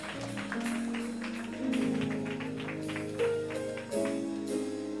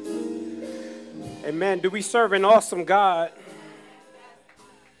Amen. Do we serve an awesome God?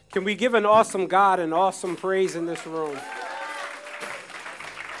 Can we give an awesome God an awesome praise in this room?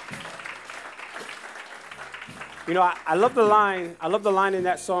 You know, I love the line. I love the line in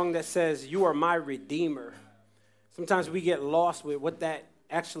that song that says, "You are my redeemer." Sometimes we get lost with what that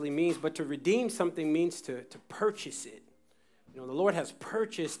actually means, but to redeem something means to purchase it. You know, the Lord has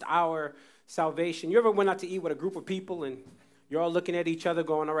purchased our salvation. You ever went out to eat with a group of people and you're all looking at each other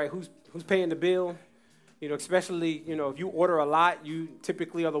going, all right, who's paying the bill? You know, especially, you know, if you order a lot, you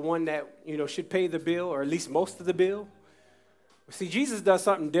typically are the one that, you know, should pay the bill or at least most of the bill. See, Jesus does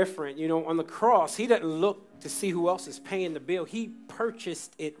something different. You know, on the cross, he doesn't look to see who else is paying the bill. He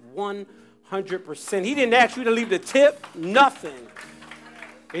purchased it 100%. He didn't ask you to leave the tip, nothing.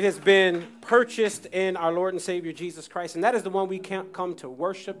 It has been purchased in our Lord and Savior, Jesus Christ. And that is the one we come to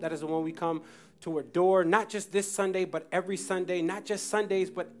worship. That is the one we come to adore, not just this Sunday, but every Sunday, not just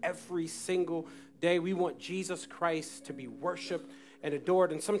Sundays, but every single day. We want Jesus Christ to be worshiped and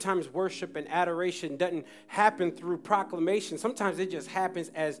adored. And sometimes worship and adoration doesn't happen through proclamation. Sometimes it just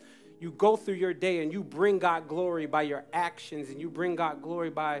happens as you go through your day and you bring God glory by your actions and you bring God glory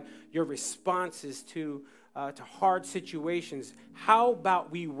by your responses to hard situations. How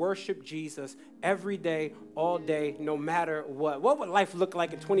about we worship Jesus every day, all day, no matter what? What would life look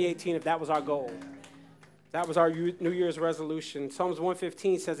like in 2018 if that was our goal? That was our New Year's resolution. Psalms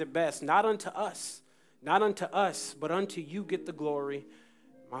 115 says it best, not unto us, but unto you get the glory.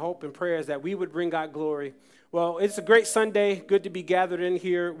 My hope and prayer is that we would bring God glory. Well, it's a great Sunday. Good to be gathered in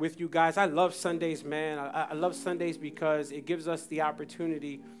here with you guys. I love Sundays, man. I love Sundays because it gives us the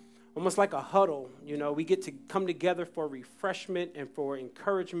opportunity, almost like a huddle. You know, we get to come together for refreshment and for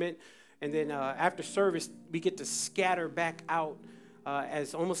encouragement. And then after service, we get to scatter back out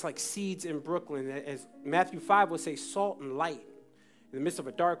as almost like seeds in Brooklyn. As Matthew 5 would say, salt and light. In the midst of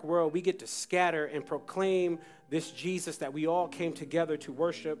a dark world, we get to scatter and proclaim this Jesus that we all came together to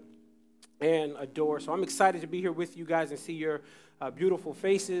worship and adore. So I'm excited to be here with you guys and see your beautiful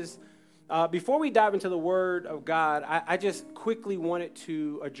faces. Before we dive into the Word of God, I just quickly wanted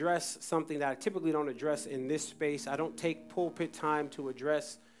to address something that I typically don't address in this space. I don't take pulpit time to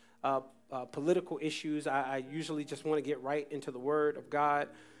address political issues. I usually just want to get right into the Word of God.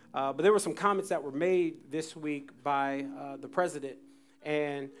 But there were some comments that were made this week by the president.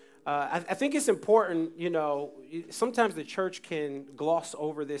 And I think it's important, you know, sometimes the church can gloss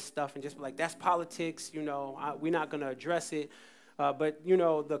over this stuff and just be like, that's politics, you know, we're not going to address it. But, you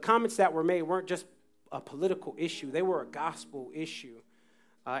know, the comments that were made weren't just a political issue. They were a gospel issue.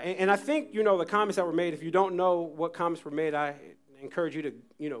 And I think, you know, the comments that were made, if you don't know what comments were made, I encourage you to,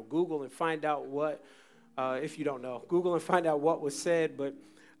 you know, Google and find out what, if you don't know, Google and find out what was said. But,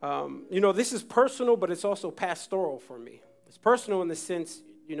 you know, this is personal, but it's also pastoral for me. It's personal in the sense,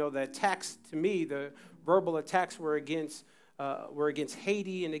 you know, the attacks to me, the verbal attacks were against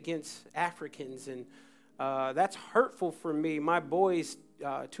Haiti and against Africans, and that's hurtful for me. My boys,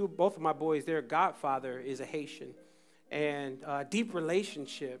 both of my boys, their godfather is a Haitian, and deep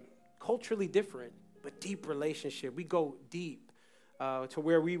relationship, culturally different, but deep relationship. We go deep to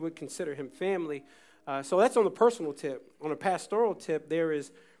where we would consider him family. So that's on the personal tip. On a pastoral tip, there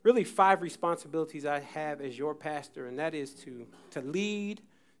is really 5 responsibilities I have as your pastor, and that is to lead,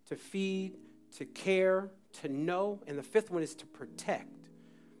 to feed, to care, to know, and the 5th one is to protect.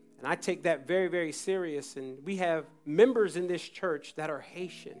 And I take that very, very serious, and we have members in this church that are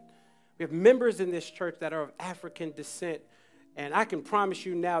Haitian. We have members in this church that are of African descent, and I can promise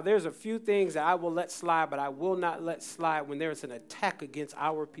you now there's a few things that I will let slide, but I will not let slide when there is an attack against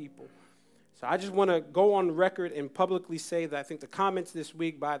our people. So I just want to go on record and publicly say that I think the comments this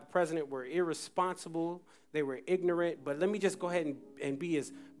week by the president were irresponsible. They were ignorant. But let me just go ahead and be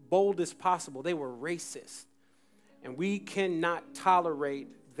as bold as possible. They were racist. And we cannot tolerate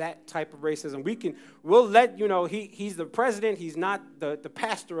that type of racism. We'll let, you know, he's the president. He's not the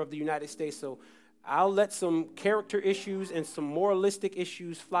pastor of the United States. So I'll let some character issues and some moralistic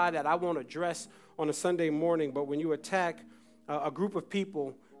issues fly that I won't address on a Sunday morning. But when you attack a group of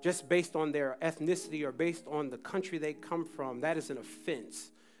people just based on their ethnicity or based on the country they come from, that is an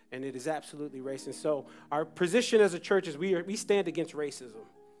offense, and it is absolutely racist. So our position as a church is we stand against racism.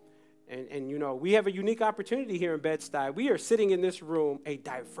 And you know, we have a unique opportunity here in Bed-Stuy. We are sitting in this room, a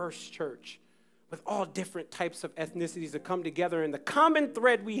diverse church with all different types of ethnicities that come together, and the common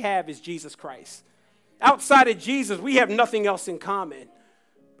thread we have is Jesus Christ. Outside of Jesus, we have nothing else in common.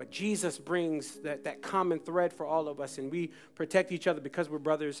 But Jesus brings that common thread for all of us, and we protect each other because we're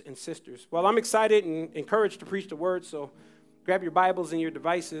brothers and sisters. Well, I'm excited and encouraged to preach the word, so grab your Bibles and your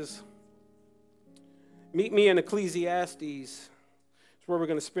devices. Meet me in Ecclesiastes. It's where we're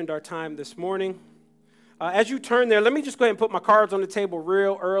going to spend our time this morning. As you turn there, let me just go ahead and put my cards on the table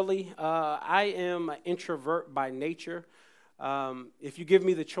real early. I am an introvert by nature. If you give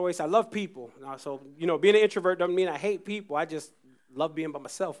me the choice, I love people. So, being an introvert doesn't mean I hate people. I just love being by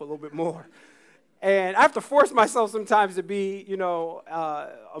myself a little bit more. And I have to force myself sometimes to be,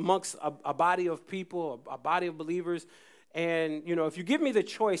 amongst a body of people, a body of believers. And, if you give me the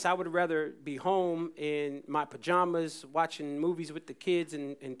choice, I would rather be home in my pajamas, watching movies with the kids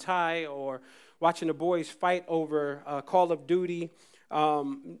in Thai, or watching the boys fight over Call of Duty.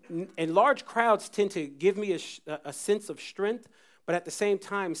 And large crowds tend to give me a sense of strength, but at the same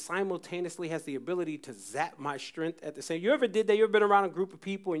time, simultaneously has the ability to zap my strength at the same. You ever did that? You ever been around a group of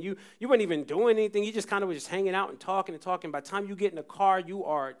people and you weren't even doing anything? You just kind of were just hanging out and talking. By the time you get in the car, you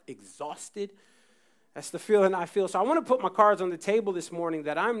are exhausted. That's the feeling I feel. So I want to put my cards on the table this morning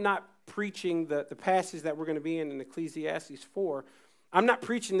that I'm not preaching the passage that we're going to be in Ecclesiastes 4. I'm not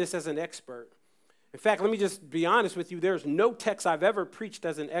preaching this as an expert. In fact, let me just be honest with you. There's no text I've ever preached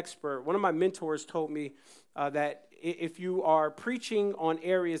as an expert. One of my mentors told me that if you are preaching on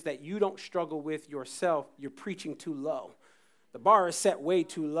areas that you don't struggle with yourself, you're preaching too low. The bar is set way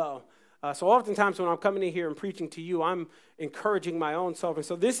too low. So oftentimes when I'm coming in here and preaching to you, I'm encouraging my own self. And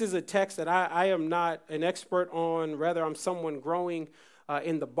so this is a text that I am not an expert on. Rather, I'm someone growing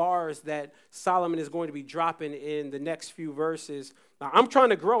in the bars that Solomon is going to be dropping in the next few verses. Now, I'm trying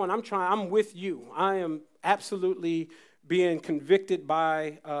to grow, and I'm with you. I am absolutely being convicted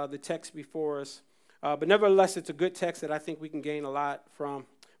by the text before us. But nevertheless, it's a good text that I think we can gain a lot from.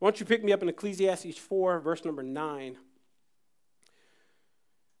 Why don't you pick me up in Ecclesiastes 4, verse number 9.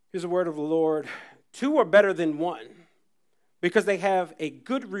 Here's the word of the Lord. 2 are better than 1, because they have a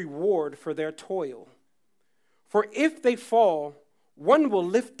good reward for their toil. For if they fall, one will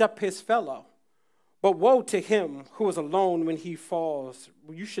lift up his fellow. But woe to him who is alone when he falls.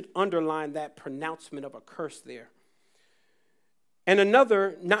 You should underline that pronouncement of a curse there. And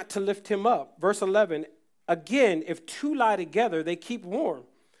another not to lift him up. Verse 11, again, if 2 lie together, they keep warm.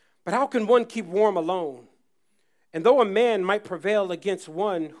 But how can one keep warm alone? And though a man might prevail against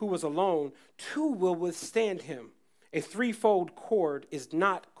one who was alone, 2 will withstand him. A threefold cord is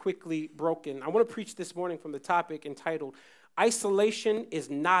not quickly broken. I want to preach this morning from the topic entitled, Isolation is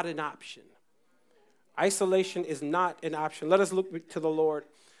not an option. Isolation is not an option. Let us look to the Lord.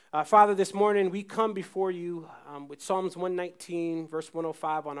 Father, this morning we come before you with Psalms 119, verse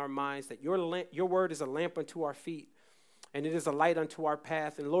 105 on our minds, that your word is a lamp unto our feet, and it is a light unto our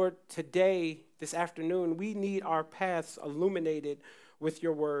path. And Lord, today, this afternoon, we need our paths illuminated with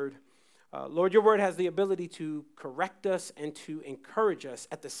your word. Lord, your word has the ability to correct us and to encourage us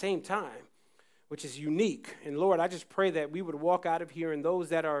at the same time, which is unique. And Lord, I just pray that we would walk out of here, and those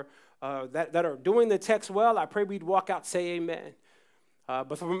that are doing the text well, I pray we'd walk out, say amen.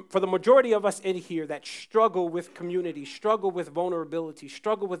 But for the majority of us in here that struggle with community, struggle with vulnerability,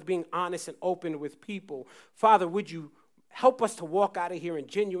 struggle with being honest and open with people, Father, would you help us to walk out of here and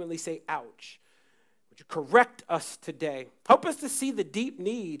genuinely say, ouch. Would you correct us today? Help us to see the deep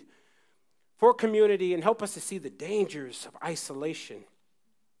need for community and help us to see the dangers of isolation.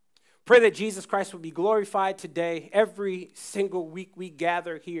 Pray that Jesus Christ would be glorified today. Every single week we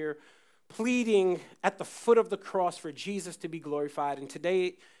gather here pleading at the foot of the cross for Jesus to be glorified, and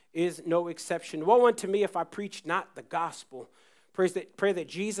today is no exception. Woe unto me if I preach not the gospel. Pray that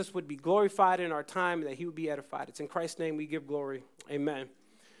Jesus would be glorified in our time and that he would be edified. It's in Christ's name we give glory. Amen.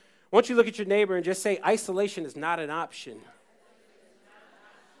 Why don't you look at your neighbor and just say, isolation is not an option.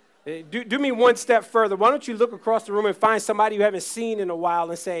 Do me one step further. Why don't you look across the room and find somebody you haven't seen in a while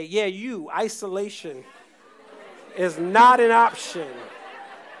and say, yeah, isolation is not an option.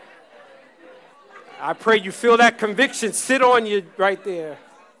 I pray you feel that conviction sit on you right there.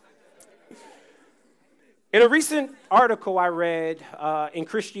 In a recent article I read in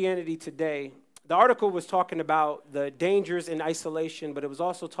Christianity Today, the article was talking about the dangers in isolation, but it was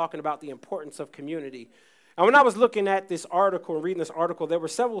also talking about the importance of community. And when I was looking at this article and reading this article, there were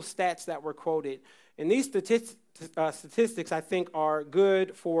several stats that were quoted. And these statistics, I think, are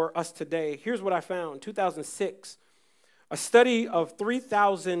good for us today. Here's what I found. 2006, a study of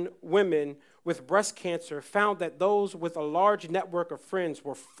 3,000 women with breast cancer found that those with a large network of friends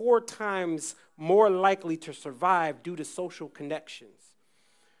were 4 times more likely to survive due to social connections.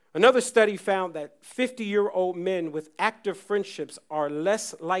 Another study found that 50-year-old men with active friendships are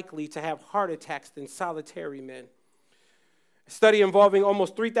less likely to have heart attacks than solitary men. A study involving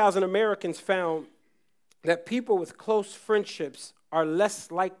almost 3,000 Americans found that people with close friendships are less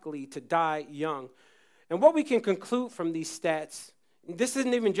likely to die young. And what we can conclude from these stats, this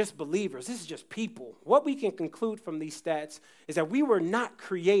isn't even just believers, this is just people. What we can conclude from these stats is that we were not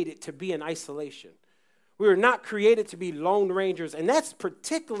created to be in isolation. We were not created to be lone rangers, and that's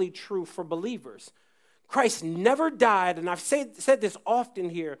particularly true for believers. Christ never died, and I've said this often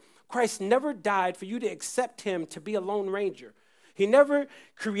here, Christ never died for you to accept him to be a lone ranger. He never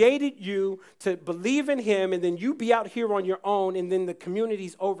created you to believe in him and then you be out here on your own and then the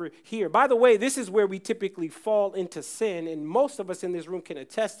community's over here. By the way, this is where we typically fall into sin, and most of us in this room can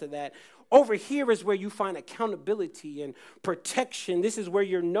attest to that. Over here is where you find accountability and protection. This is where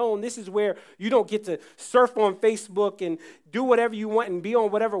you're known. This is where you don't get to surf on Facebook and do whatever you want and be on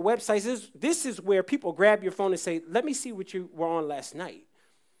whatever websites. This is where people grab your phone and say, let me see what you were on last night.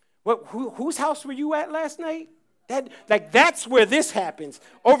 Whose house were you at last night? That's where this happens.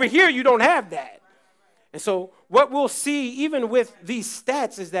 Over here, you don't have that. And so what we'll see, even with these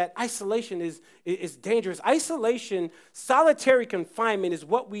stats, is that isolation is dangerous. Isolation, solitary confinement is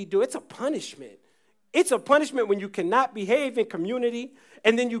what we do. It's a punishment. It's a punishment when you cannot behave in community,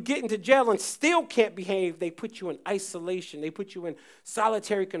 and then you get into jail and still can't behave. They put you in isolation. They put you in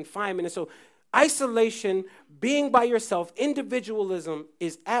solitary confinement. And so isolation, being by yourself, individualism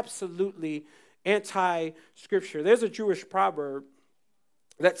is absolutely anti-scripture. There's a Jewish proverb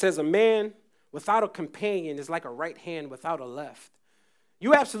that says a man without a companion is like a right hand without a left.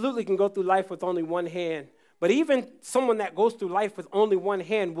 You absolutely can go through life with only one hand, but even someone that goes through life with only one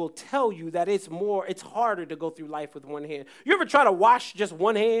hand will tell you that it's harder to go through life with one hand. You ever try to wash just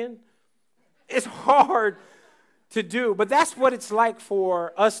one hand? It's hard to do, but that's what it's like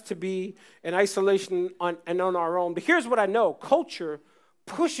for us to be in isolation on our own. But here's what I know. Culture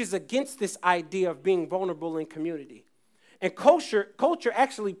pushes against this idea of being vulnerable in community. And culture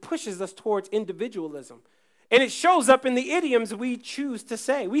actually pushes us towards individualism. And it shows up in the idioms we choose to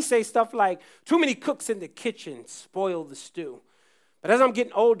say. We say stuff like, too many cooks in the kitchen spoil the stew. But as I'm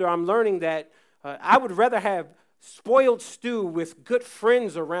getting older, I'm learning that I would rather have spoiled stew with good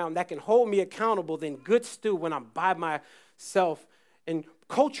friends around that can hold me accountable than good stew when I'm by myself. And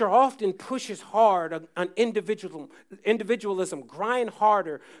culture often pushes hard on individualism, grind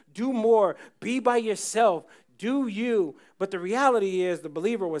harder, do more, be by yourself, do you. But the reality is the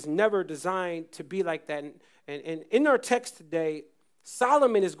believer was never designed to be like that. And in our text today,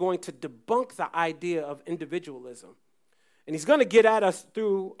 Solomon is going to debunk the idea of individualism. And he's going to get at us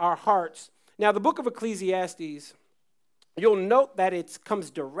through our hearts. Now, the book of Ecclesiastes, you'll note that it comes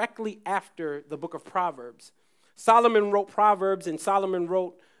directly after the book of Proverbs. Solomon wrote Proverbs and Solomon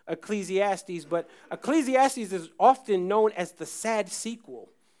wrote Ecclesiastes, but Ecclesiastes is often known as the sad sequel.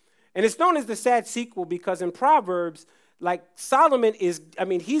 And it's known as the sad sequel because in Proverbs, like Solomon he's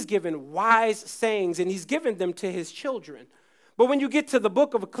given wise sayings and he's given them to his children. But when you get to the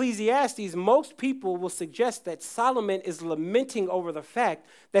book of Ecclesiastes, most people will suggest that Solomon is lamenting over the fact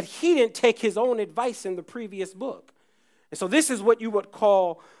that he didn't take his own advice in the previous book. And so this is what you would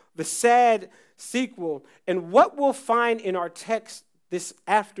call the sad sequel. And what we'll find in our text this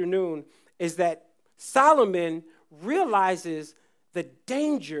afternoon is that Solomon realizes the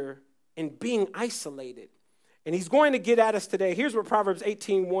danger in being isolated. And he's going to get at us today. Here's what Proverbs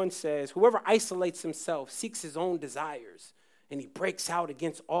 18:1 says. Whoever isolates himself seeks his own desires, and he breaks out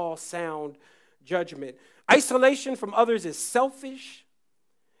against all sound judgment. Isolation from others is selfish.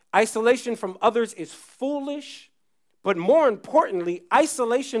 Isolation from others is foolish. But more importantly,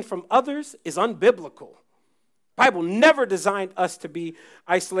 isolation from others is unbiblical. The Bible never designed us to be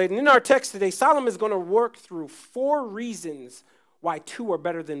isolated. In our text today, Solomon is going to work through 4 reasons why 2 are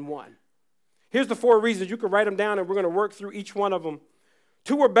better than 1. Here's the 4 reasons. You can write them down, and we're going to work through each one of them.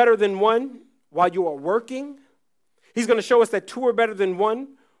 2 are better than 1 while you are working. He's going to show us that 2 are better than 1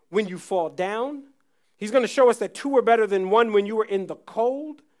 when you fall down. He's going to show us that 2 are better than 1 when you are in the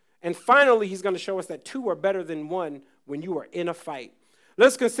cold. And finally, he's going to show us that 2 are better than 1 when you are in a fight.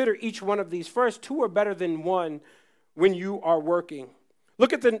 Let's consider each one of these. First, 2 are better than 1 when you are working.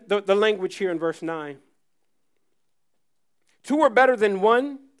 Look at the language here in verse 9. 2 are better than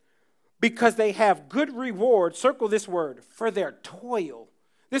 1 because they have good reward. Circle this word, for their toil.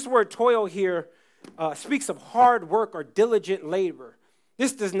 This word toil here speaks of hard work or diligent labor.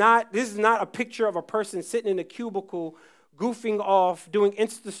 This is not a picture of a person sitting in a cubicle goofing off, doing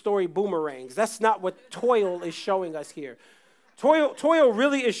Insta-story boomerangs. That's not what toil is showing us here. Toil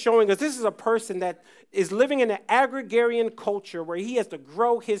really is showing us this is a person that is living in an agrarian culture where he has to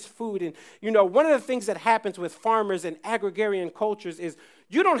grow his food. And, one of the things that happens with farmers and agrarian cultures is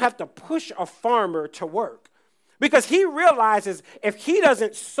you don't have to push a farmer to work. Because he realizes if he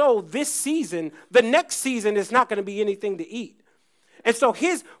doesn't sow this season, the next season is not going to be anything to eat. And so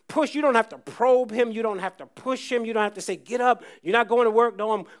his push, you don't have to probe him. You don't have to push him. You don't have to say, get up. You're not going to work.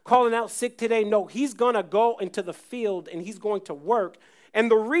 No, I'm calling out sick today. No, he's going to go into the field and he's going to work. And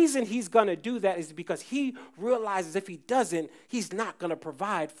the reason he's going to do that is because he realizes if he doesn't, he's not going to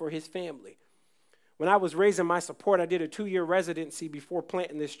provide for his family. When I was raising my support, I did a 2-year residency before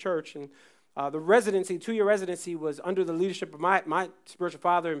planting this church. And the 2-year residency was under the leadership of my spiritual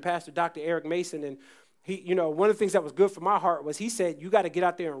father and pastor, Dr. Eric Mason. And he, one of the things that was good for my heart was he said, you got to get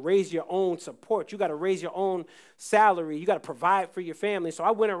out there and raise your own support. You got to raise your own salary. You got to provide for your family. So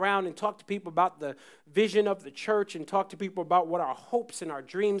I went around and talked to people about the vision of the church and talked to people about what our hopes and our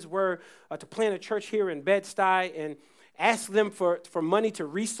dreams were to plant a church here in Bed-Stuy, and asked them for money to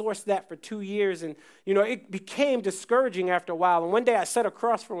resource that for 2 years. And, it became discouraging after a while. And one day I sat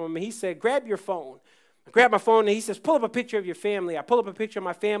across from him and he said, grab your phone. I grabbed my phone and he says, pull up a picture of your family. I pull up a picture of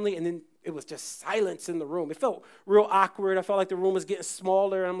my family, and then it was just silence in the room. It felt real awkward. I felt like the room was getting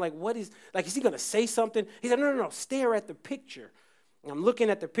smaller. And I'm like, is he going to say something? He said, no, stare at the picture. And I'm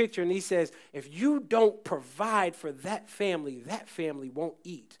looking at the picture and he says, if you don't provide for that family won't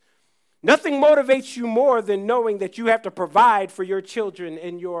eat. Nothing motivates you more than knowing that you have to provide for your children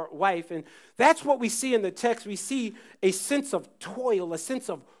and your wife. And that's what we see in the text. We see a sense of toil, a sense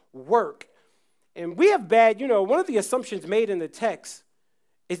of work. And we have one of the assumptions made in the text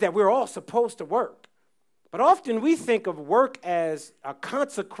is that we're all supposed to work. But often we think of work as a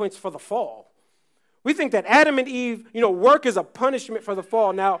consequence for the fall. We think that Adam and Eve, work is a punishment for the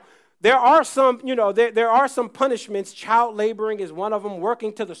fall. Now, there are some, there are some punishments. Child laboring is one of them,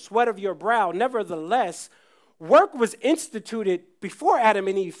 working to the sweat of your brow. Nevertheless, work was instituted before Adam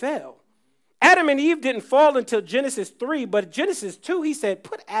and Eve fell. Adam and Eve didn't fall until Genesis 3, but Genesis 2, he said,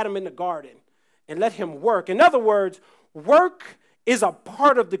 put Adam in the garden and let him work. In other words, work is a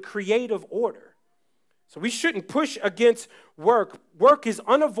part of the creative order. So we shouldn't push against work. Work is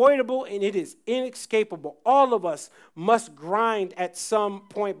unavoidable and it is inescapable. All of us must grind at some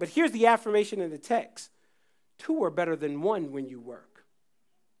point. But here's the affirmation in the text. 2 are better than 1 when you work.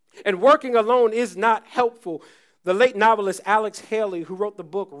 And working alone is not helpful. The late novelist Alex Haley, who wrote the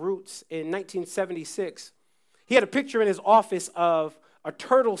book Roots in 1976, he had a picture in his office of a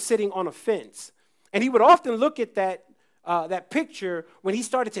turtle sitting on a fence. And he would often look at that picture when he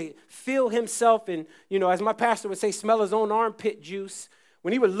started to feel himself and, as my pastor would say, smell his own armpit juice.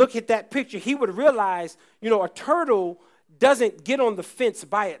 When he would look at that picture, he would realize, a turtle doesn't get on the fence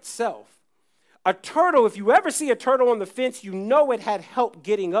by itself. A turtle, if you ever see a turtle on the fence, it had help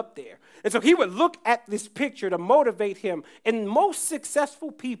getting up there. And so he would look at this picture to motivate him. And most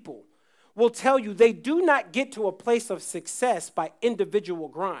successful people will tell you they do not get to a place of success by individual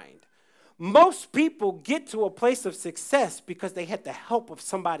grind. Most people get to a place of success because they had the help of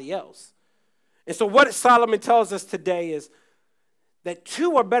somebody else. And so what Solomon tells us today is that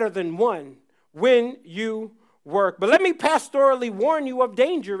 2 are better than 1 when you work. But let me pastorally warn you of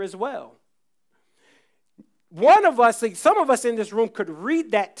danger as well. Some of us in this room could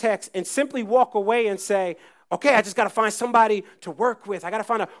read that text and simply walk away and say, okay, I just got to find somebody to work with. I got to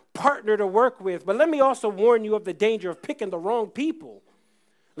find a partner to work with. But let me also warn you of the danger of picking the wrong people.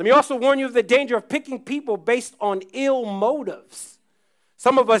 Let me also warn you of the danger of picking people based on ill motives.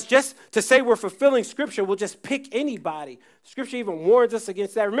 Some of us, just to say we're fulfilling Scripture, will just pick anybody. Scripture even warns us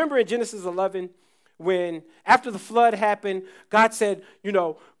against that. Remember in Genesis 11, when after the flood happened, God said,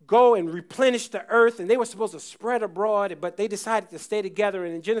 go and replenish the earth. And they were supposed to spread abroad, but they decided to stay together.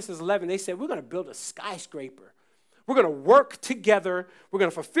 And in Genesis 11, they said, we're going to build a skyscraper. We're going to work together. We're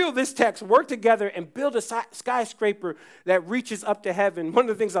going to fulfill this text, work together, and build a skyscraper that reaches up to heaven. One of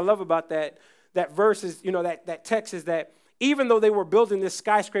the things I love about that verse is, that text is that even though they were building this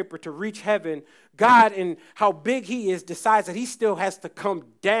skyscraper to reach heaven, God, in how big he is, decides that he still has to come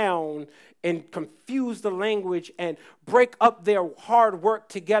down and confuse the language and break up their hard work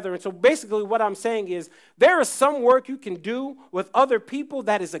together. And so basically what I'm saying is there is some work you can do with other people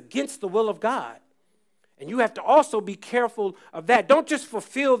that is against the will of God. And you have to also be careful of that. Don't just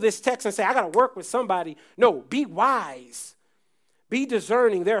fulfill this text and say, I got to work with somebody. No, be wise. Be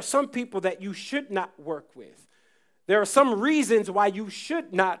discerning. There are some people that you should not work with. There are some reasons why you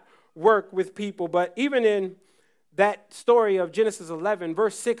should not work with people. But even in that story of Genesis 11,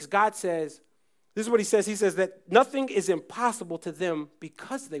 verse 6, God says, this is what he says. He says that nothing is impossible to them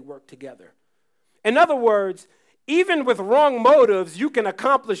because they work together. In other words, even with wrong motives, you can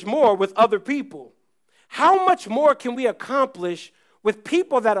accomplish more with other people. How much more can we accomplish with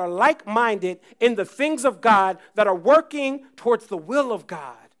people that are like-minded in the things of God, that are working towards the will of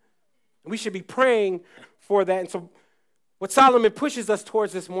God? And we should be praying for that. And so what Solomon pushes us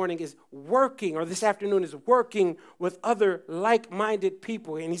towards this morning is working, or this afternoon is working with other like-minded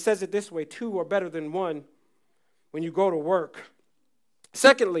people. And he says it this way, 2 are better than 1 when you go to work.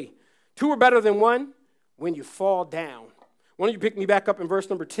 Secondly, 2 are better than 1 when you fall down. Why don't you pick me back up in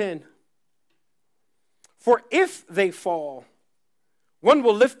verse number 10? For if they fall, one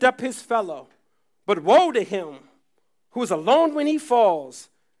will lift up his fellow, but woe to him who is alone when he falls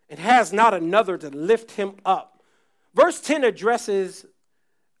and has not another to lift him up. Verse 10 addresses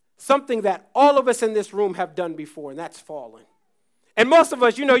something that all of us in this room have done before, and that's falling. And most of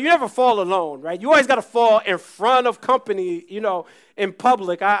us, you never fall alone, right? You always got to fall in front of company, in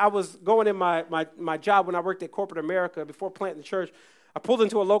public. I was going in my job when I worked at corporate America before planting the church. I pulled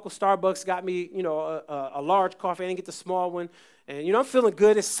into a local Starbucks, got me, a large coffee. I didn't get the small one. And, I'm feeling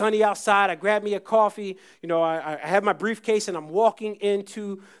good. It's sunny outside. I grabbed me a coffee. I have my briefcase, and I'm walking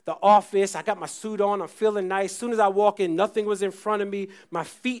into the office. I got my suit on. I'm feeling nice. As soon as I walk in, nothing was in front of me. My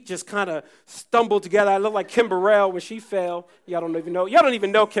feet just kind of stumbled together. I look like Kim Burrell when she fell. Y'all don't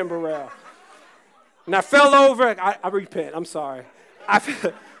even know Kim Burrell. And I fell over. I repent. I'm sorry. I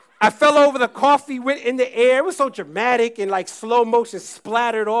fell over. The coffee went in the air. It was so dramatic and like slow motion,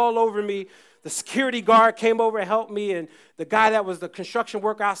 splattered all over me. The security guard came over and helped me, and the guy that was the construction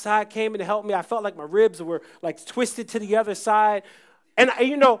worker outside came in to help me. I felt like my ribs were like twisted to the other side. And,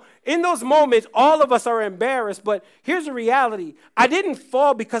 in those moments, all of us are embarrassed, but here's the reality. I didn't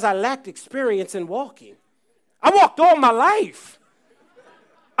fall because I lacked experience in walking. I walked all my life.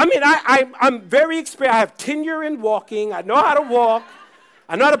 I'm very experienced. I have tenure in walking. I know how to walk.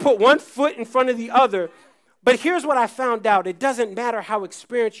 I know how to put one foot in front of the other. But here's what I found out. It doesn't matter how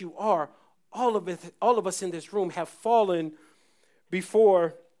experienced you are. All of us in this room have fallen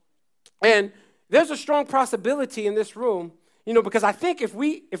before. And there's a strong possibility in this room, because I think if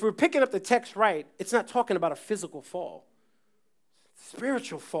we're picking up the text right, it's not talking about a physical fall.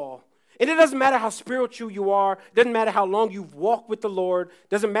 Spiritual fall. And it doesn't matter how spiritual you are. It doesn't matter how long you've walked with the Lord. It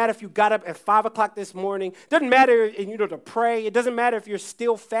doesn't matter if you got up at 5 o'clock this morning. It doesn't matter, to pray. It doesn't matter if you're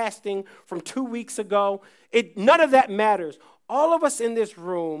still fasting from 2 weeks ago. None of that matters. All of us in this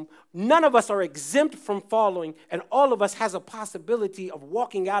room, none of us are exempt from falling, and all of us has a possibility of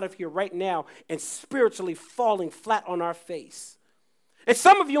walking out of here right now and spiritually falling flat on our face. And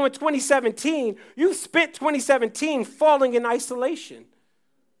some of you in 2017, you spent 2017 falling in isolation,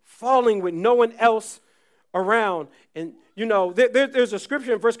 falling with no one else around. And, there's a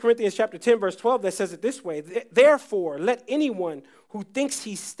scripture in 1 Corinthians chapter 10, verse 12 that says it this way: therefore, let anyone who thinks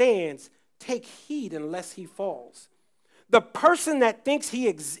he stands take heed unless he falls. The person that thinks he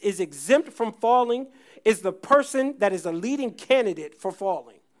is exempt from falling is the person that is a leading candidate for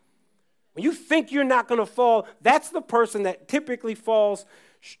falling. When you think you're not going to fall, that's the person that typically falls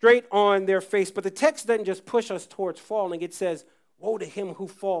straight on their face. But the text doesn't just push us towards falling. It says, woe to him who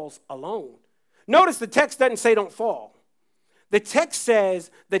falls alone. Notice the text doesn't say don't fall. The text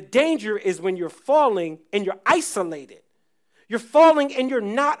says the danger is when you're falling and you're isolated. You're falling and you're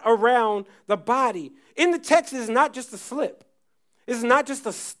not around the body. In the text, it's not just a slip. It's not just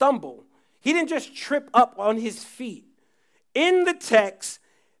a stumble. He didn't just trip up on his feet. In the text,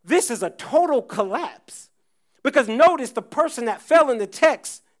 this is a total collapse. Because notice the person that fell in the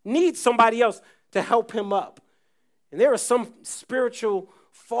text needs somebody else to help him up. And there is some spiritual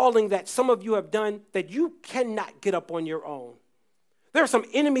falling that some of you have done that you cannot get up on your own. There are some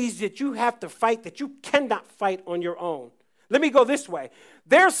enemies that you have to fight that you cannot fight on your own. Let me go this way.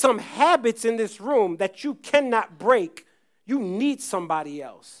 There's some habits in this room that you cannot break. You need somebody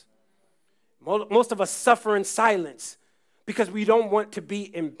else. Most of us suffer in silence because we don't want to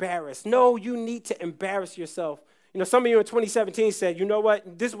be embarrassed. No, you need to embarrass yourself. Some of you in 2017 said, you know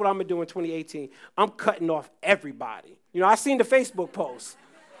what? This is what I'm going to do in 2018. I'm cutting off everybody. I seen the Facebook post.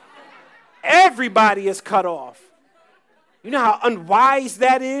 Everybody is cut off. You know how unwise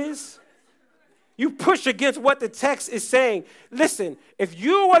that is? You push against what the text is saying. Listen, if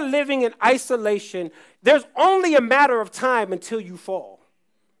you are living in isolation, there's only a matter of time until you fall.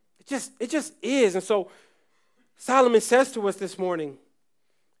 It just is. And so Solomon says to us this morning,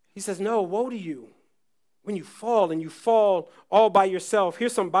 he says, no, woe to you when you fall, and you fall all by yourself.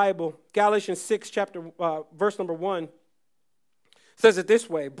 Here's some Bible. Galatians 6, verse number 1 says it this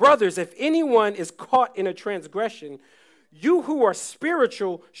way: brothers, if anyone is caught in a transgression, you who are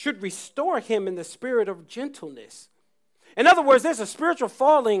spiritual should restore him in the spirit of gentleness. In other words, there's a spiritual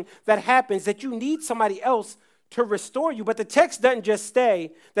falling that happens that you need somebody else to restore you. But the text doesn't just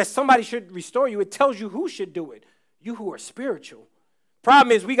say that somebody should restore you. It tells you who should do it. You who are spiritual.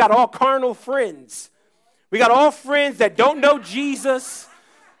 Problem is, we got all carnal friends. We got all friends that don't know Jesus.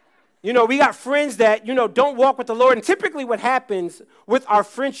 We got friends that, don't walk with the Lord. And typically what happens with our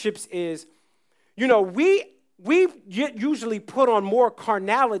friendships is, we usually put on more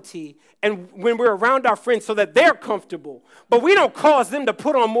carnality and when we're around our friends so that they're comfortable. But we don't cause them to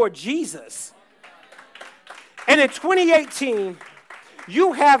put on more Jesus. And in 2018,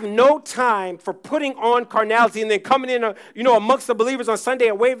 you have no time for putting on carnality and then coming in, amongst the believers on Sunday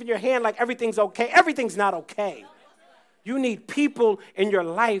and waving your hand like everything's okay. Everything's not okay. You need people in your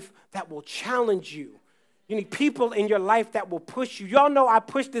life that will challenge you. You need people in your life that will push you. Y'all know I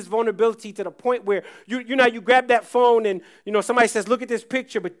push this vulnerability to the point where you grab that phone and somebody says, look at this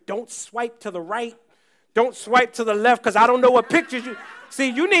picture, but don't swipe to the right. Don't swipe to the left because I don't know what pictures you. See,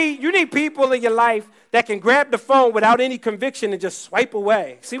 you need people in your life that can grab the phone without any conviction and just swipe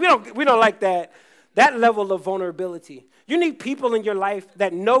away. See, we don't like that level of vulnerability. You need people in your life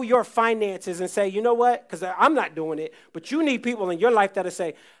that know your finances and say, you know what? Because I'm not doing it. But you need people in your life that'll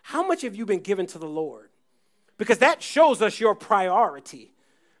say, how much have you been given to the Lord? Because that shows us your priority.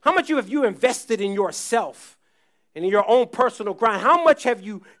 How much have you invested in yourself and in your own personal grind? How much have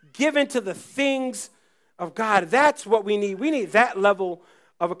you given to the things of God? That's what we need. We need that level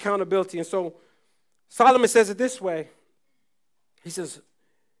of accountability. And so Solomon says it this way. He says,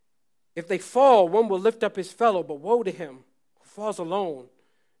 if they fall, one will lift up his fellow, but woe to him who falls alone.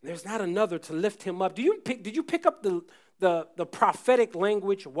 There's not another to lift him up. Did you pick up the prophetic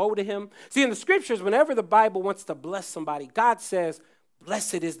language, woe to him? See, in the scriptures, whenever the Bible wants to bless somebody, God says,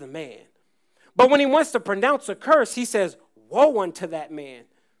 blessed is the man. But when he wants to pronounce a curse, he says, woe unto that man.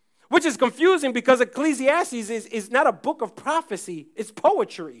 Which is confusing because Ecclesiastes is not a book of prophecy, it's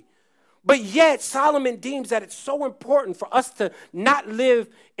poetry. But yet, Solomon deems that it's so important for us to not live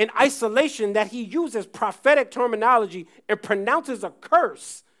in isolation that he uses prophetic terminology and pronounces a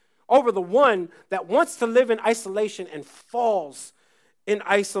curse over the one that wants to live in isolation and falls in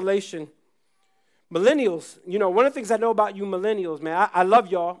isolation. Millennials, one of the things I know about you millennials, man, I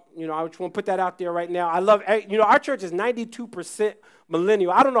love y'all. I just want to put that out there right now. I love, our church is 92%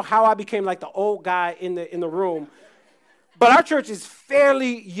 millennial. I don't know how I became like the old guy in the room. But our church is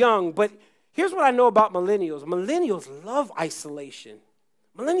fairly young. But here's what I know about millennials. Millennials love isolation.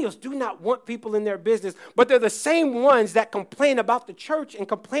 Millennials do not want people in their business, but they're the same ones that complain about the church and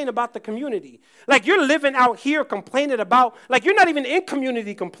complain about the community. Like you're living out here complaining about, like you're not even in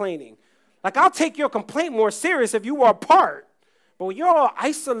community complaining. Like I'll take your complaint more serious if you were apart. But when you're all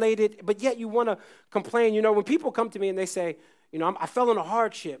isolated, but yet you want to complain, when people come to me and they say, I fell in a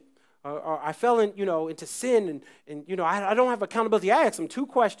hardship. Or I fell into sin and I don't have accountability. I ask them two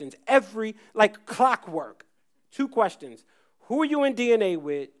questions like clockwork. Two questions. Who are you in DNA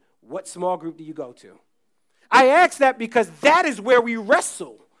with? What small group do you go to? I ask that because that is where we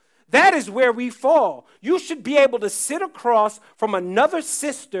wrestle. That is where we fall. You should be able to sit across from another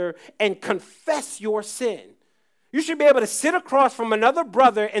sister and confess your sin. You should be able to sit across from another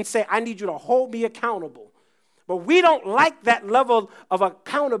brother and say, I need you to hold me accountable. But we don't like that level of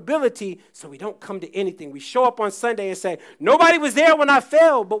accountability, so we don't come to anything. We show up on Sunday and say, nobody was there when I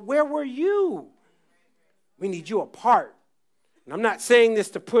fell, but where were you? We need you apart. And I'm not saying this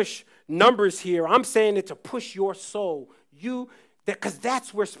to push numbers here. I'm saying it to push your soul. Because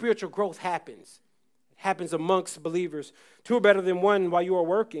that's where spiritual growth happens. It happens amongst believers. Two are better than one while you are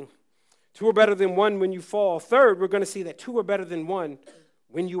working. Two are better than one when you fall. Third, we're going to see that two are better than one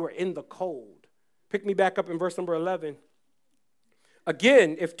when you are in the cold. Pick me back up in verse number 11.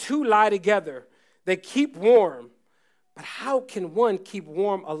 Again, if two lie together, they keep warm. But how can one keep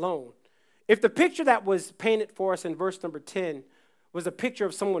warm alone? If the picture that was painted for us in verse number 10 was a picture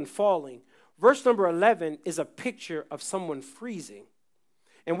of someone falling, verse number 11 is a picture of someone freezing.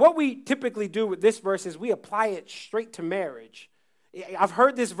 And what we typically do with this verse is we apply it straight to marriage. I've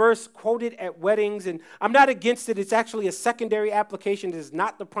heard this verse quoted at weddings, and I'm not against it. It's actually a secondary application. It is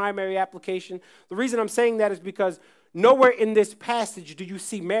not the primary application. The reason I'm saying that is because nowhere in this passage do you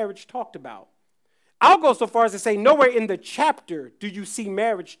see marriage talked about. I'll go so far as to say nowhere in the chapter do you see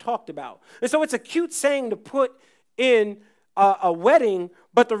marriage talked about. And so it's a cute saying to put in a wedding,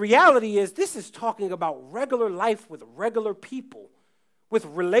 but the reality is this is talking about regular life with regular people, with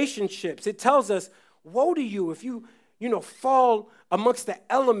relationships. It tells us, woe to you if you fall amongst the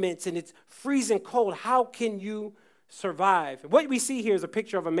elements and it's freezing cold. How can you survive? What we see here is a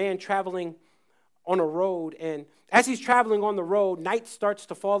picture of a man traveling on a road. And as he's traveling on the road, night starts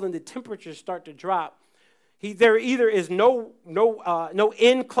to fall and the temperatures start to drop. There either is no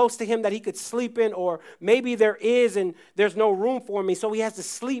inn close to him that he could sleep in, or maybe there is and there's no room for him. So he has to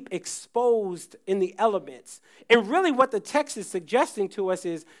sleep exposed in the elements. And really what the text is suggesting to us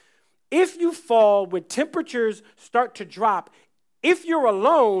is, if you fall when temperatures start to drop, if you're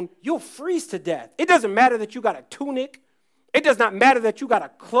alone, you'll freeze to death. It doesn't matter that you got a tunic. It does not matter that you got a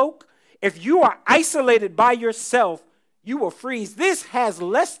cloak. If you are isolated by yourself, you will freeze. This has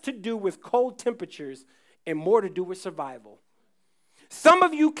less to do with cold temperatures and more to do with survival. Some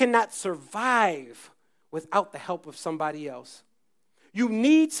of you cannot survive without the help of somebody else. You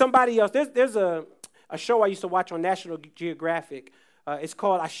need somebody else. There's a show I used to watch on National Geographic. It's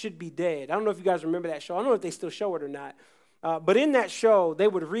called I Should Be Dead. I don't know if you guys remember that show. I don't know if they still show it or not. But in that show, they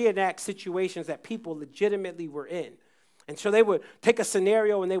would reenact situations that people legitimately were in. And so they would take a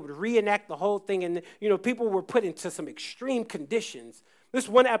scenario and they would reenact the whole thing. And, people were put into some extreme conditions. This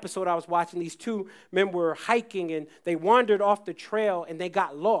one episode I was watching, these two men were hiking and they wandered off the trail and they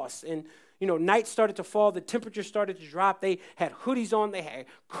got lost. And, night started to fall. The temperature started to drop. They had hoodies on. They had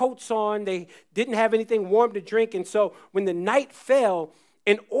coats on. They didn't have anything warm to drink. And so when the night fell,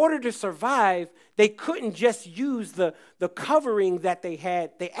 in order to survive, they couldn't just use the covering that they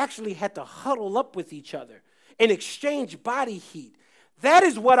had. They actually had to huddle up with each other and exchange body heat. That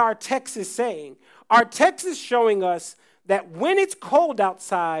is what our text is saying. Our text is showing us that when it's cold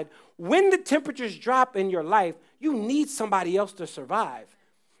outside, when the temperatures drop in your life, you need somebody else to survive.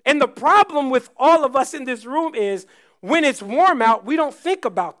 And the problem with all of us in this room is when it's warm out, we don't think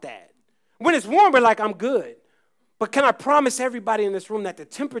about that. When it's warm, we're like, I'm good. But can I promise everybody in this room that the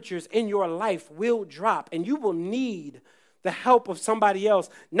temperatures in your life will drop and you will need the help of somebody else,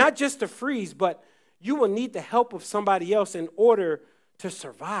 not just to freeze, but you will need the help of somebody else in order to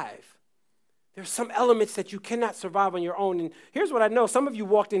survive. There's some elements that you cannot survive on your own. And here's what I know. Some of you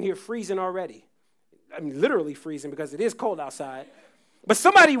walked in here freezing already. I mean, literally freezing because it is cold outside. But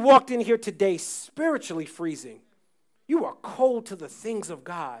somebody walked in here today spiritually freezing. You are cold to the things of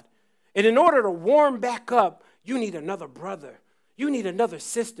God. And in order to warm back up, you need another brother. You need another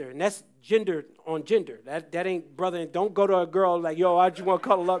sister. And that's gender on gender. That ain't brother. Don't go to a girl like, yo, I just want to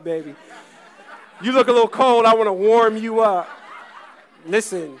cuddle up, baby. You look a little cold. I want to warm you up.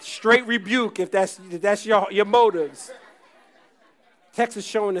 Listen, straight rebuke if that's your motives. Text is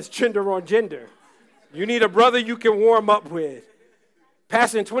showing us gender on gender. You need a brother you can warm up with.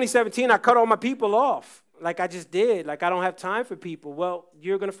 Pastor, in 2017, I cut all my people off like I just did. Like I don't have time for people. Well,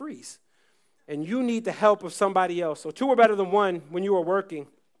 you're going to freeze. And you need the help of somebody else. So 2 are better than 1 when you are working.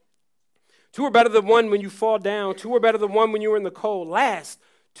 2 are better than 1 when you fall down. 2 are better than 1 when you are in the cold. Last,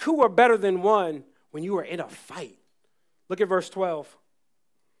 2 are better than 1 when you are in a fight. Look at verse 12.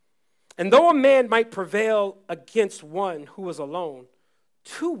 And though a man might prevail against one who is alone,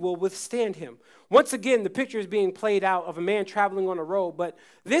 2 will withstand him. Once again, the picture is being played out of a man traveling on a road, but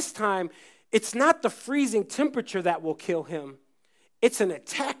this time, it's not the freezing temperature that will kill him. It's an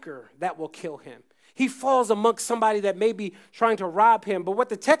attacker that will kill him. He falls amongst somebody that may be trying to rob him, but what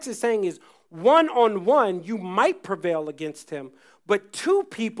the text is saying is 1-on-1, you might prevail against him, but 2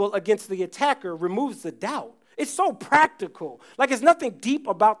 people against the attacker removes the doubt. It's so practical. Like it's nothing deep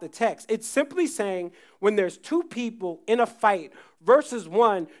about the text. It's simply saying when there's 2 people in a fight versus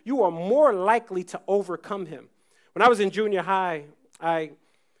 1, you are more likely to overcome him. When I was in junior high, I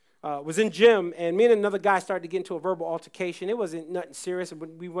was in gym, and me and another guy started to get into a verbal altercation. It wasn't nothing serious.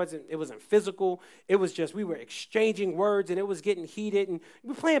 It wasn't physical. It was just we were exchanging words, and it was getting heated. And we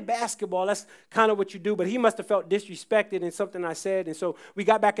were playing basketball. That's kind of what you do. But he must have felt disrespected in something I said. And so we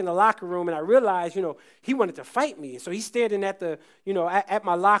got back in the locker room, and I realized, he wanted to fight me. So he's standing at the, at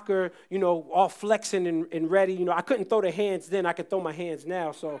my locker, all flexing and ready. I couldn't throw the hands then. I could throw my hands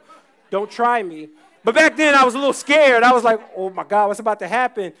now. So don't try me. But back then, I was a little scared. I was like, oh, my God, what's about to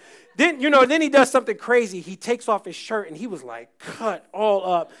happen? Then he does something crazy. He takes off his shirt, and he was, like, cut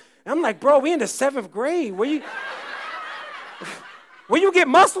all up. And I'm like, bro, we in the 7th grade. Where you get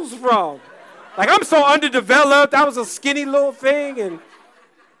muscles from? Like, I'm so underdeveloped. I was a skinny little thing, and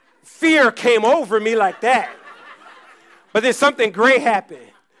fear came over me like that. But then something great happened.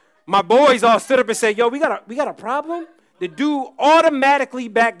 My boys all stood up and said, yo, we got a problem? The dude automatically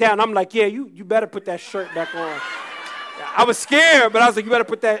backed down. I'm like, yeah, you better put that shirt back on. I was scared, but I was like, you better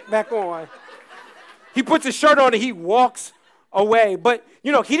put that back on. He puts his shirt on and he walks away. But,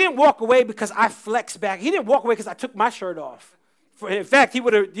 he didn't walk away because I flexed back. He didn't walk away because I took my shirt off. In fact, he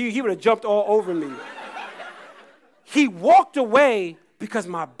would have jumped all over me. He walked away because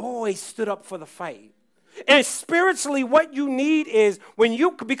my boy stood up for the fight. And spiritually, what you need is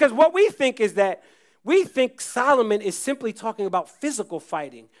because what we think is that we think Solomon is simply talking about physical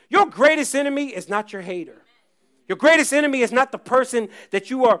fighting. Your greatest enemy is not your hater. Your greatest enemy is not the person that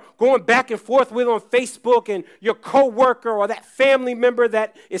you are going back and forth with on Facebook and your coworker or that family member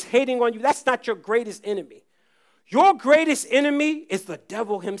that is hating on you. That's not your greatest enemy. Your greatest enemy is the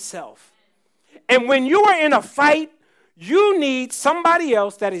devil himself. And when you are in a fight, you need somebody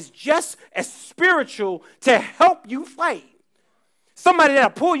else that is just as spiritual to help you fight. Somebody that'll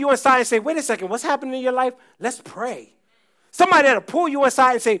pull you aside and say, wait a second, what's happening in your life? Let's pray. Somebody that'll pull you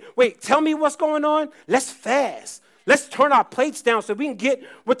aside and say, wait, tell me what's going on? Let's fast. Let's turn our plates down so we can get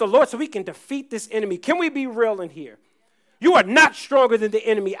with the Lord so we can defeat this enemy. Can we be real in here? You are not stronger than the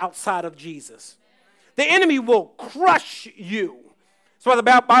enemy outside of Jesus. The enemy will crush you. That's why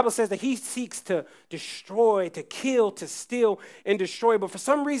the Bible says that he seeks to destroy, to kill, to steal, and destroy. But for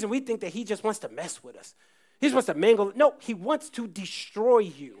some reason, we think that he just wants to mess with us. He just wants to mangle. No, he wants to destroy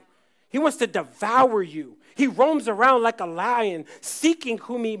you. He wants to devour you. He roams around like a lion, seeking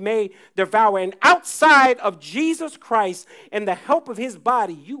whom he may devour. And outside of Jesus Christ and the help of his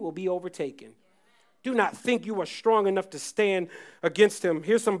body, you will be overtaken. Do not think you are strong enough to stand against him.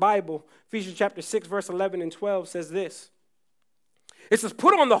 Here's some Bible. Ephesians chapter 6, verse 11 and 12 says this. It says,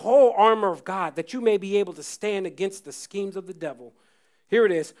 put on the whole armor of God that you may be able to stand against the schemes of the devil. Here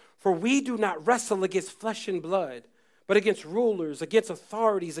it is. For we do not wrestle against flesh and blood, but against rulers, against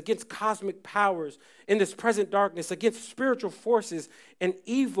authorities, against cosmic powers in this present darkness, against spiritual forces and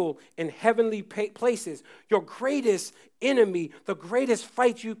evil in heavenly places. Your greatest enemy, the greatest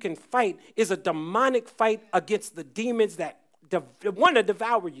fight you can fight is a demonic fight against the demons that want to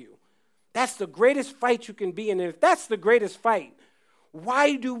devour you. That's the greatest fight you can be in. And if that's the greatest fight,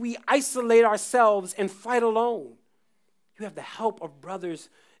 why do we isolate ourselves and fight alone? You have the help of brothers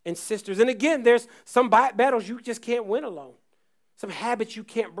and sisters. And again, there's some battles you just can't win alone. Some habits you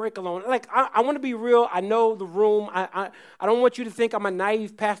can't break alone. Like, I want to be real. I know the room. I don't want you to think I'm a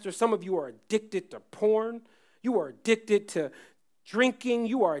naive pastor. Some of you are addicted to porn. You are addicted to drinking.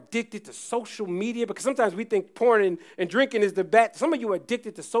 You are addicted to social media. Because sometimes we think porn and drinking is the best. Some of you are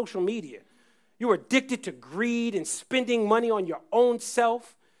addicted to social media. You are addicted to greed and spending money on your own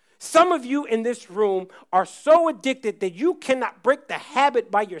self. Some of you in this room are so addicted that you cannot break the habit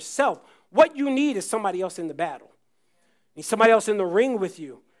by yourself. What you need is somebody else in the battle. You need somebody else in the ring with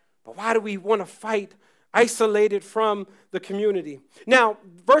you. But why do we want to fight isolated from the community? Now,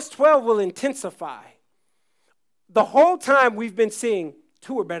 verse 12 will intensify. The whole time we've been seeing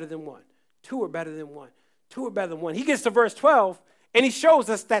 2 are better than 1. 2 are better than 1. 2 are better than 1. He gets to verse 12, and he shows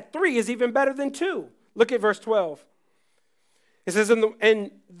us that 3 is even better than 2. Look at verse 12. It says,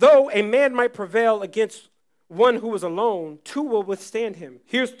 and though a man might prevail against one who is alone, 2 will withstand him.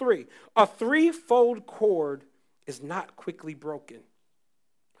 Here's 3. A threefold cord is not quickly broken.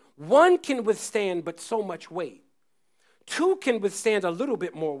 1 can withstand but so much weight. 2 can withstand a little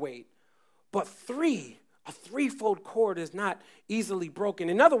bit more weight. But 3, a threefold cord is not easily broken.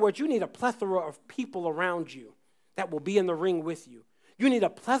 In other words, you need a plethora of people around you that will be in the ring with you. You need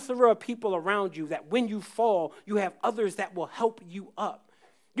a plethora of people around you that when you fall, you have others that will help you up.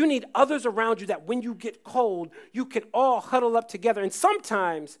 You need others around you that when you get cold, you can all huddle up together. And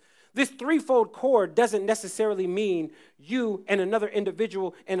sometimes this threefold cord doesn't necessarily mean you and another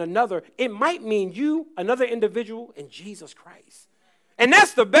individual and another. It might mean you, another individual, and Jesus Christ. And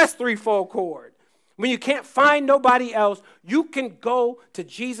that's the best threefold cord. When you can't find nobody else, you can go to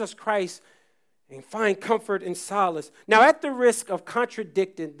Jesus Christ and find comfort and solace. Now, at the risk of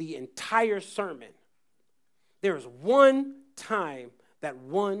contradicting the entire sermon, there is one time that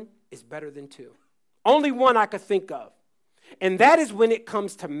 1 is better than 2. Only one I could think of. And that is when it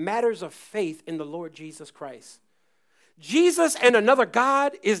comes to matters of faith in the Lord Jesus Christ. Jesus and another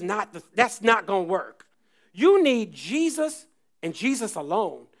God that's not going to work. You need Jesus and Jesus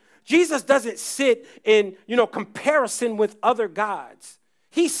alone. Jesus doesn't sit in, comparison with other gods.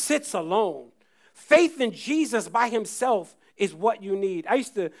 He sits alone. Faith in Jesus by himself is what you need. I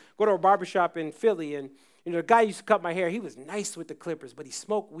used to go to a barbershop in Philly, and the guy used to cut my hair. He was nice with the clippers, but he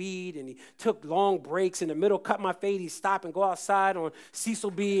smoked weed, and he took long breaks in the middle, cut my fade. He'd stop and go outside on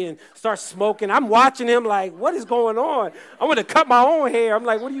Cecil B and start smoking. I'm watching him like, what is going on? I want to cut my own hair. I'm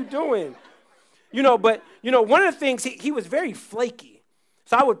like, what are you doing? But one of the things, he was very flaky.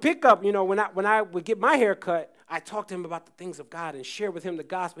 So I would pick up, when I would get my hair cut, I talked to him about the things of God and share with him the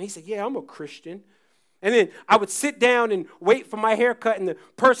gospel. He said, yeah, I'm a Christian. And then I would sit down and wait for my haircut, and the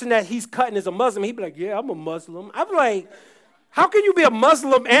person that he's cutting is a Muslim. He'd be like, yeah, I'm a Muslim. I'm like, how can you be a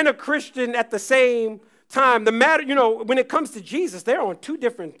Muslim and a Christian at the same time? The matter, when it comes to Jesus, they're on 2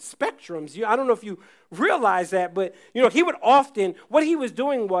 different spectrums. I don't know if you realize that, but, he would often, what he was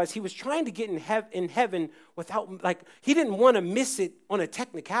doing was he was trying to get in heaven without, he didn't want to miss it on a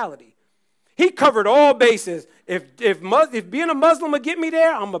technicality. He covered all bases. If being a Muslim would get me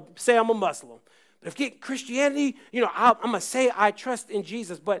there, I'm going to say I'm a Muslim. But if getting Christianity, I'm going to say I trust in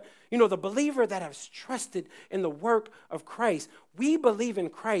Jesus. But, the believer that has trusted in the work of Christ, we believe in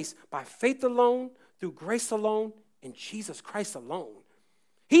Christ by faith alone, through grace alone, in Jesus Christ alone.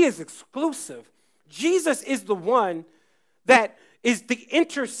 He is exclusive. Jesus is the one that is the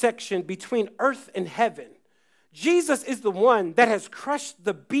intersection between earth and heaven. Jesus is the one that has crushed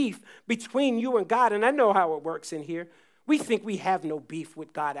the beef between you and God. And I know how it works in here. We think we have no beef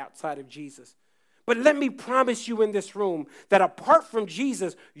with God outside of Jesus. But let me promise you in this room that apart from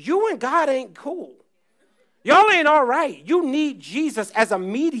Jesus, you and God ain't cool. Y'all ain't all right. You need Jesus as a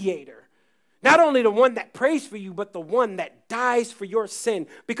mediator. Not only the one that prays for you, but the one that dies for your sin.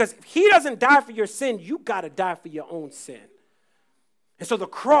 Because if he doesn't die for your sin, you got to die for your own sin. And so the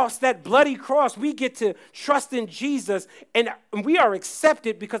cross, that bloody cross, we get to trust in Jesus, and we are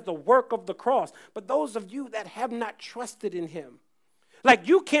accepted because of the work of the cross. But those of you that have not trusted in him, like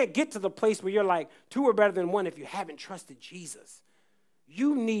you can't get to the place where you're like, two are better than one if you haven't trusted Jesus.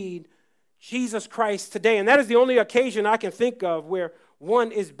 You need Jesus Christ today. And that is the only occasion I can think of where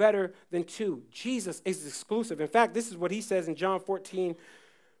one is better than two. Jesus is exclusive. In fact, this is what he says in John 14,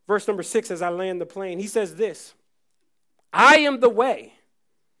 verse number 6 as I land the plane. He says this, I am the way,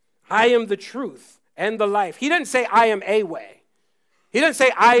 I am the truth, and the life. He doesn't say I am a way. He doesn't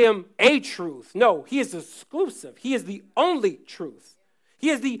say I am a truth. No, he is exclusive. He is the only truth. He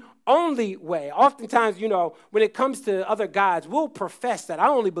is the only way. Oftentimes, when it comes to other gods, we'll profess that I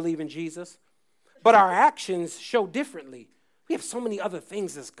only believe in Jesus, but our actions show differently. We have so many other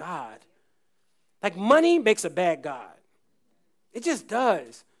things as God. Like money makes a bad God. It just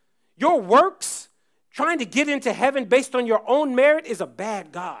does. Your works, trying to get into heaven based on your own merit is a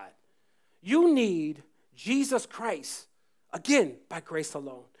bad God. You need Jesus Christ, again, by grace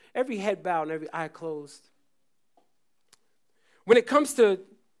alone. Every head bowed and every eye closed. When it comes to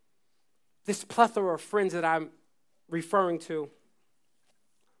this plethora of friends that I'm referring to,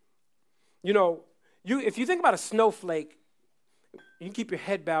 if you think about a snowflake, you can keep your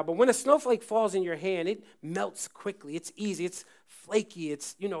head bowed, but when a snowflake falls in your hand, it melts quickly. It's easy. It's flaky.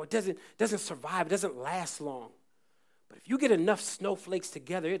 It doesn't survive. It doesn't last long. But if you get enough snowflakes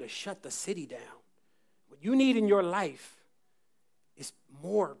together, it'll shut the city down. What you need in your life is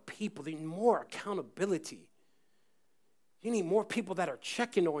more people. You need more accountability. You need more people that are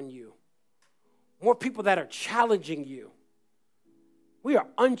checking on you. More people that are challenging you. We are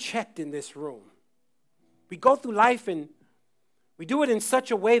unchecked in this room. We go through life and we do it in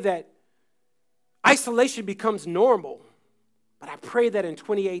such a way that isolation becomes normal. But I pray that in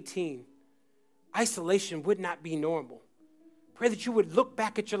 2018, isolation would not be normal. Pray that you would look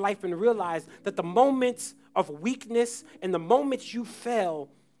back at your life and realize that the moments of weakness and the moments you fell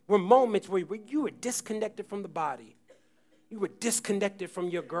were moments where you were disconnected from the body. You were disconnected from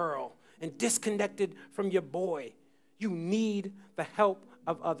your girl and disconnected from your boy. You need the help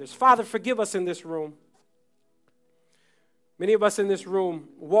of others. Father, forgive us in this room. Many of us in this room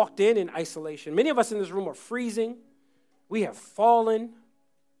walked in isolation. Many of us in this room are freezing. We have fallen.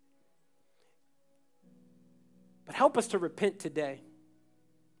 But help us to repent today.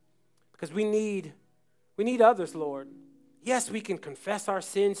 Because we need others, Lord. Yes, we can confess our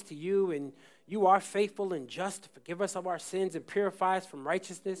sins to you, and you are faithful and just to forgive us of our sins and purify us from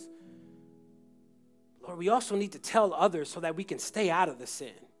righteousness. Lord, we also need to tell others so that we can stay out of the sin.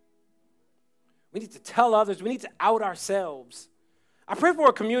 We need to tell others. We need to out ourselves. I pray for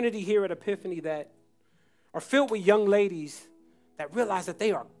a community here at Epiphany that are filled with young ladies that realize that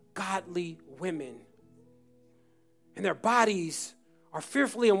they are godly women. And their bodies are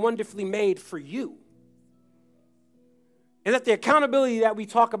fearfully and wonderfully made for you. And that the accountability that we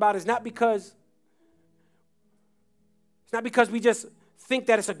talk about is not because we just think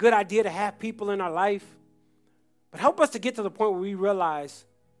that it's a good idea to have people in our life, but help us to get to the point where we realize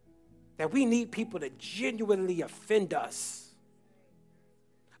that we need people to genuinely offend us.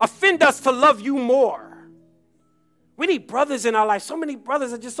 Offend us to love you more. We need brothers in our life. So many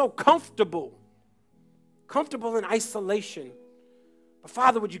brothers are just so comfortable in isolation. But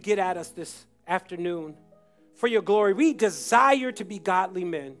Father, would you get at us this afternoon for your glory? We desire to be godly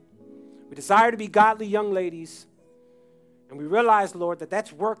men. We desire to be godly young ladies. And we realize, Lord, that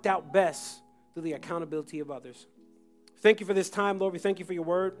that's worked out best through the accountability of others. Thank you for this time, Lord. We thank you for your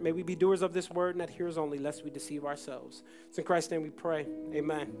word. May we be doers of this word, not hearers only, lest we deceive ourselves. It's in Christ's name we pray.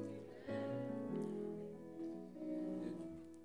 Amen.